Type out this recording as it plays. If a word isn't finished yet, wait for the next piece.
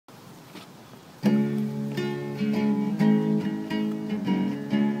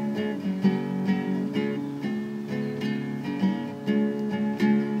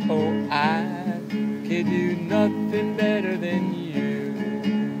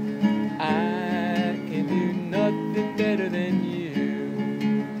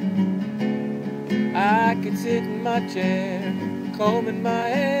sit in my chair, combing my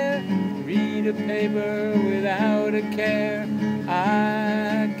hair, read a paper without a care.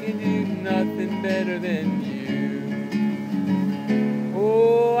 I can do nothing better than you.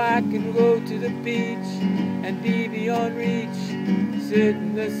 Oh, I can go to the beach and be beyond reach, sit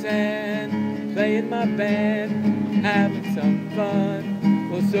in the sand, playing my band, having some fun,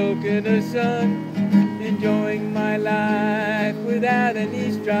 or soak in the sun, enjoying my life without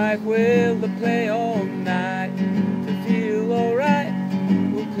any strife. We'll play all night to feel alright.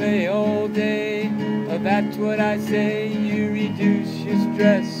 We'll play all day, oh, that's what I say. You reduce your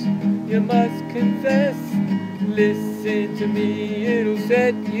stress, you must confess. Listen to me, it'll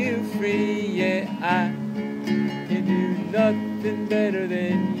set you free. Yeah, I can do nothing better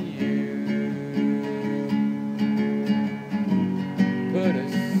than you. Put a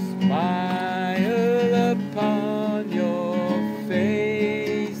smile upon your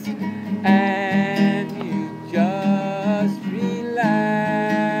face and you just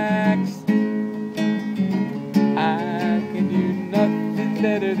relax. I can do nothing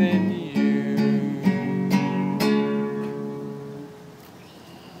better than